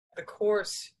the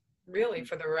course really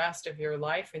for the rest of your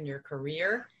life and your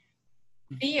career.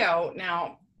 Theo,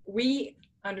 now we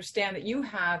understand that you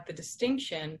have the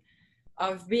distinction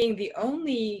of being the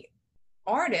only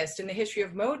artist in the history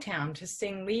of Motown to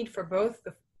sing lead for both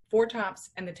the Four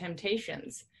Tops and the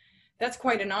Temptations. That's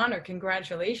quite an honor.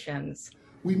 Congratulations.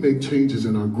 We make changes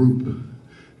in our group,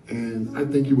 and I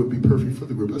think you would be perfect for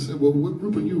the group. I said, well, what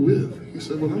group are you with? He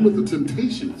said, well, I'm with the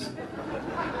Temptations.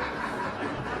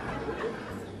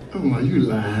 I'm like, you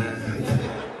lied.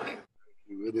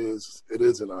 It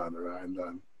is an honor, and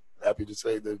I'm happy to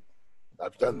say that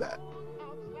I've done that.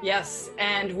 Yes,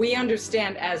 and we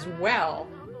understand as well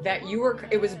that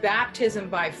it was baptism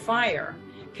by fire.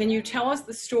 Can you tell us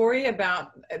the story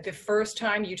about the first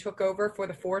time you took over for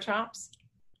the Four Tops?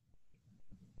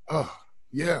 Oh,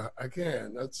 yeah, I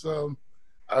can. That's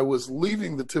I was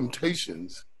leaving the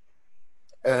Temptations,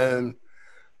 and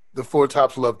the Four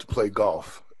Tops loved to play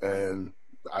golf, and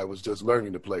I was just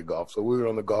learning to play golf. So we were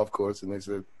on the golf course, and they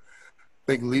said,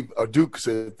 Duke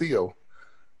said, Theo,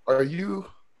 are you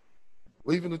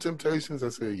leaving the Temptations? I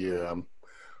said, yeah.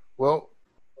 Well,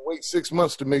 wait 6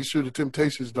 months to make sure the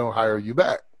Temptations don't hire you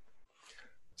back.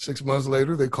 6 months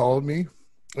later, they called me,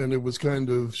 and it was kind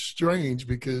of strange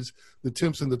because the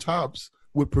Temps and the Tops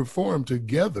would perform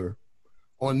together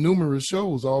on numerous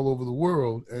shows all over the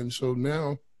world. And so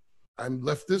now I'm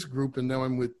left this group, and now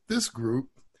I'm with this group.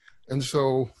 And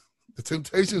so the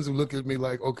Temptations would look at me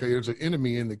like, okay, there's an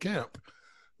enemy in the camp.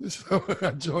 So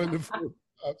I joined the Four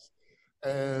Tops,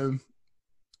 and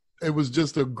it was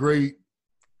just a great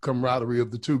camaraderie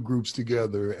of the two groups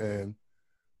together. And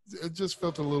it just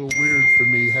felt a little weird for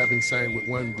me having sang with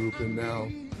one group, and now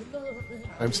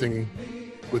I'm singing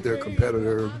with their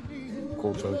competitor,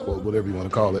 quote unquote, whatever you want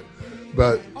to call it.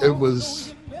 But it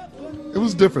was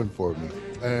different for me,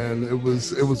 and it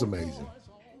was amazing.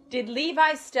 Did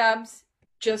Levi Stubbs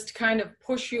just kind of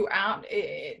push you out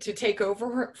to take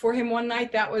over for him one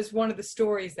night? That was one of the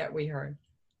stories that we heard.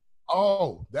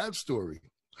 Oh, that story.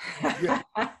 Yeah.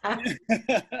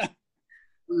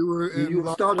 We were in you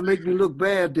started to make me look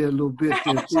bad there a little bit.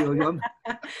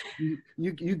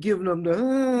 You giving them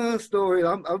the story.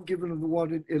 I'm giving them the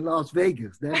one in Las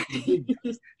Vegas. That's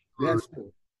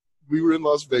we were in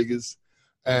Las Vegas,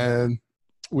 and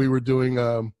we were doing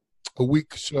a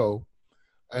week show.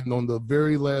 And on the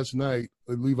very last night,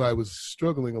 Levi was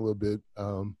struggling a little bit,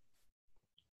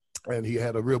 and he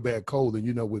had a real bad cold. And,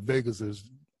 you know, with Vegas, there's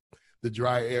the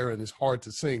dry air, and it's hard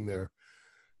to sing there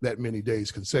that many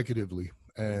days consecutively.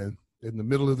 And in the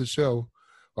middle of the show,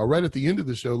 or right at the end of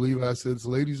the show, Levi says,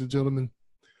 ladies and gentlemen,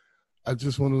 I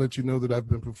just want to let you know that I've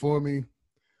been performing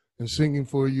and singing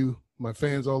for you, my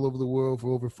fans all over the world,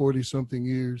 for over 40-something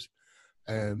years.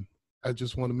 And I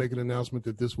just want to make an announcement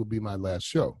that this will be my last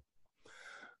show.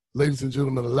 Ladies and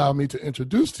gentlemen, allow me to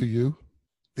introduce to you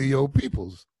Theo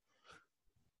Peoples.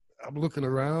 I'm looking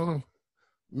around,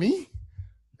 me?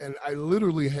 And I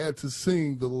literally had to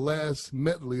sing the last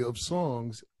medley of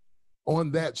songs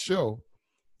on that show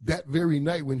that very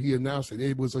night when he announced it.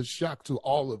 It was a shock to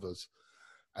all of us.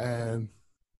 And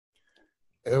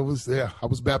it was there. I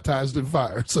was baptized in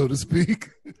fire, so to speak.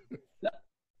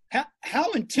 How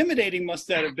intimidating must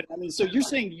that have been? I mean, so you're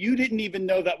saying you didn't even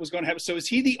know that was going to happen. So is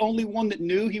he the only one that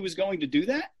knew he was going to do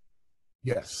that?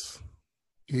 Yes,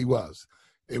 he was.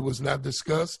 It was not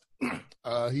discussed.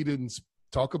 He didn't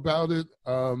talk about it.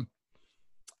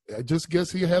 I just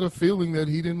guess he had a feeling that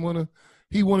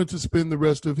he wanted to spend the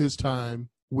rest of his time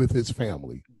with his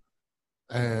family.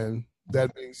 And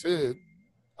that being said,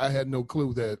 I had no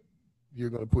clue that you're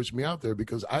going to push me out there,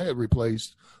 because I had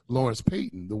replaced Lawrence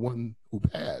Payton, the one who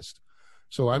passed.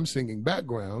 So I'm singing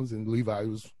backgrounds, and Levi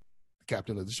was the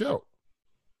captain of the show.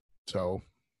 So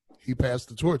he passed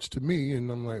the torch to me, and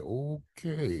I'm like,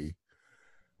 okay.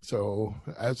 So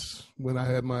that's when I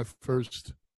had my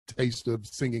first taste of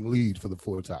singing lead for the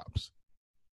Four Tops.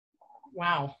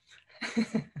 Wow.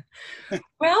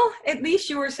 Well, at least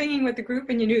you were singing with the group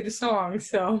and you knew the song,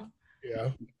 so.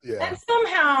 Yeah. And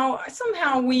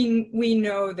somehow we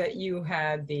know that you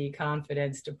had the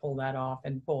confidence to pull that off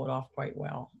and pull it off quite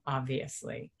well,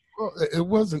 obviously. Well, it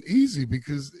wasn't easy,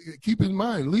 because keep in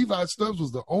mind, Levi Stubbs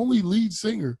was the only lead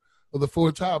singer of the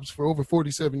Four Tops for over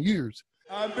 47 years.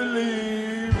 I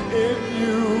believe in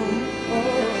you.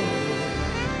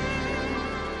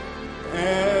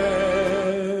 And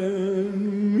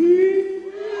me.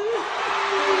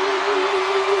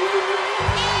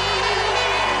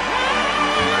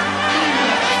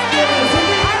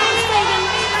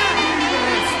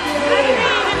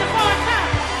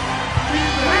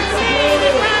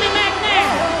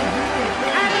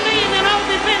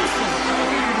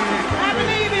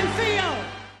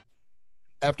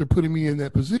 After after putting me in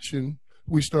that position,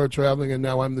 we started traveling, and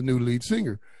now I'm the new lead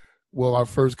singer. Well, our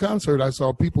first concert, I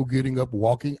saw people getting up,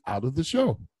 walking out of the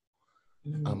show.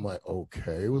 I'm like,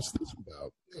 okay, what's this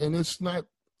about? And it's not,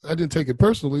 I didn't take it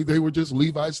personally. They were just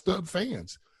Levi Stubb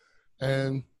fans.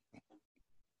 And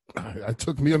it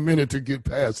took me a minute to get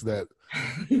past that.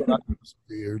 But I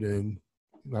persevered, and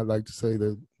I'd like to say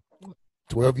that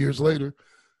 12 years later,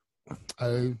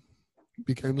 I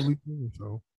became the lead singer.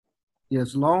 So.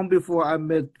 Yes, long before I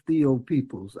met Theo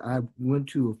Peoples, I went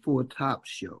to a Four Tops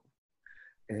show,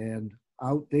 and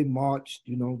out they marched,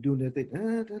 doing their thing,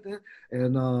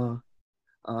 and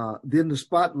then the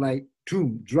spotlight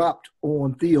dropped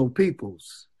on Theo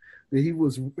Peoples. They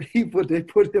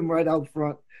put him right out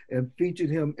front and featured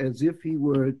him as if he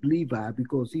were Levi,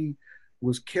 because he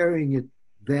was carrying it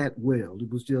that well. It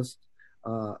was just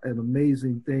an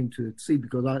amazing thing to see,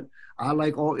 because I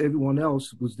like everyone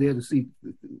else, was there to see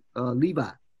Levi.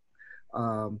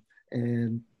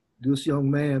 And this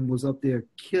young man was up there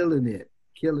killing it.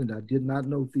 I did not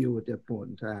know Theo at that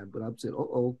point in time, but I said,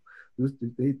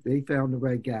 they found the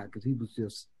right guy, because he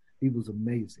was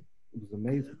amazing. It was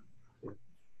amazing. Yeah.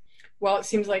 Well, it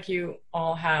seems like you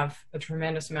all have a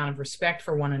tremendous amount of respect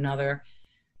for one another.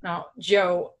 Now,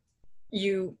 Joe,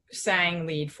 you sang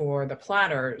lead for the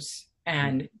Platters,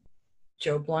 and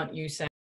Joe Blunt, you sang